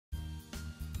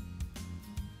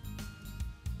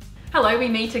Hello, we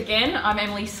meet again. I'm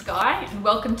Emily Skye and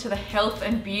welcome to the Health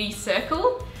and Beauty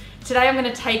Circle. Today I'm going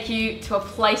to take you to a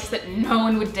place that no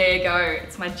one would dare go.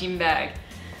 It's my gym bag.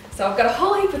 So I've got a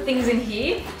whole heap of things in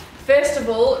here. First of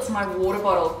all, it's my water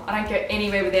bottle. I don't go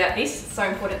anywhere without this. It's so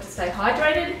important to stay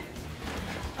hydrated.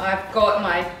 I've got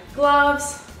my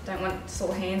gloves. Don't want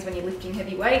sore hands when you're lifting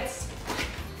heavy weights.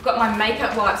 I've got my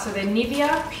makeup wipes, so they're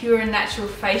Nivea Pure and Natural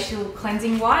Facial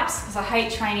Cleansing Wipes, because I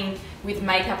hate training with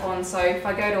makeup on, so if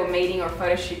I go to a meeting or a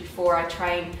photo shoot before I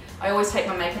train, I always take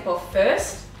my makeup off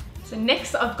first. So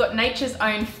next I've got Nature's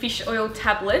Own fish oil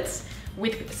tablets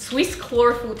with Swiss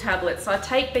chlorophyll tablets. So I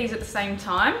take these at the same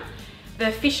time.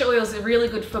 The fish oils are really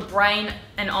good for brain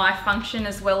and eye function,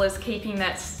 as well as keeping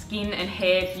that skin and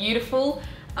hair beautiful.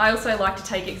 I also like to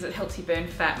take it because it helps you burn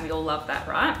fat, and we all love that,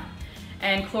 right?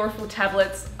 And chlorophyll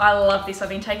tablets, I love this. I've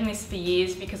been taking this for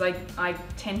years because I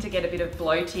tend to get a bit of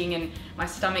bloating and my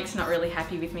stomach's not really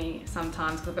happy with me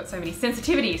sometimes because I've got so many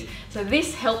sensitivities. So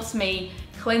this helps me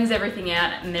cleanse everything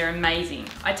out, and they're amazing.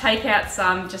 I take out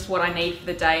some, just what I need for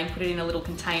the day, and put it in a little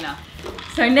container.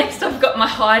 So next I've got my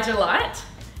Hydrolite,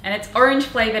 and it's orange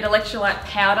flavoured electrolyte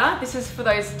powder. This is for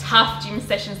those tough gym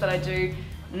sessions that I do.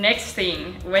 Next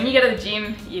thing, when you go to the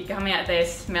gym, you come out there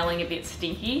smelling a bit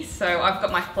stinky. So I've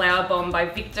got my Flower Bomb by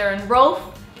Victor and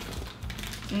Rolf.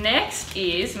 Next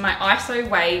is my ISO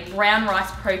Whey brown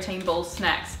rice protein ball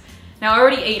snacks. Now I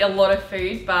already eat a lot of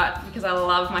food, but because I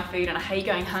love my food and I hate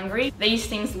going hungry, these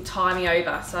things will tie me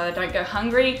over so I don't go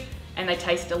hungry, and they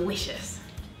taste delicious.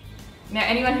 Now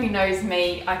anyone who knows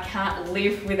me, I can't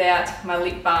live without my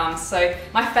lip balms. So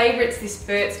my favourite's this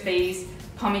Burt's Bees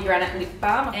pomegranate lip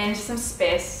balm and some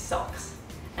spare socks.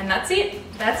 And that's it.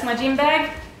 That's my gym bag,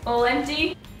 all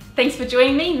empty. Thanks for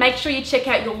joining me. Make sure you check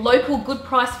out your local Good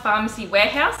Price Pharmacy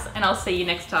warehouse, and I'll see you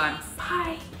next time.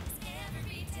 Bye.